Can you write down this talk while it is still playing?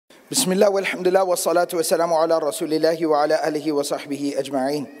Bismillah walhamdulillah wa salatu wa salamu ala rasulillahi wa ala alihi wa sahbihi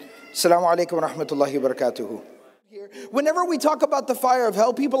ajma'in. Assalamu alaikum wa rahmatullahi wa barakatuhu. Whenever we talk about the fire of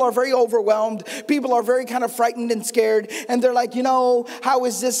hell, people are very overwhelmed. People are very kind of frightened and scared. And they're like, how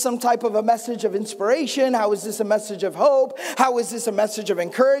is this some type of a message of inspiration? How is this a message of hope? How is this a message of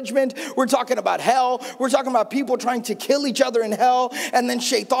encouragement? We're talking about hell. We're talking about people trying to kill each other in hell. And then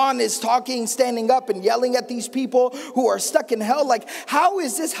Shaitan is talking, standing up and yelling at these people who are stuck in hell. Like, how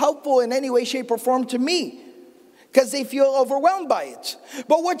is this helpful in any way, shape, or form to me? Because they feel overwhelmed by it.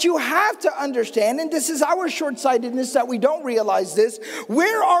 But what you have to understand, and this is our short-sightedness that we don't realize this,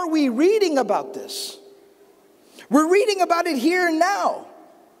 where are we reading about this? We're reading about it here and now.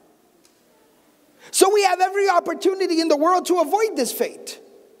 So we have every opportunity in the world to avoid this fate.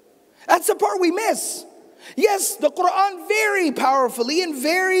 That's the part we miss. Yes, the Qur'an very powerfully and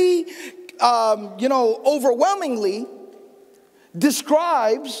very, overwhelmingly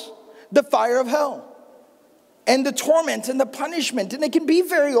describes the fire of hell. And the torment and the punishment. And it can be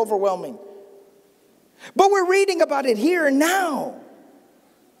very overwhelming. But we're reading about it here and now.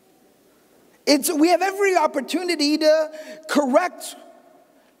 We have every opportunity to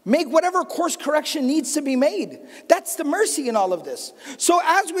make whatever course correction needs to be made. That's the mercy in all of this. So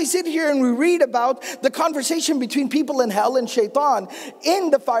as we sit here and we read about the conversation between people in hell and Shaitan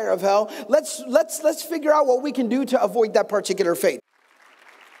in the fire of hell, let's figure out what we can do to avoid that particular fate.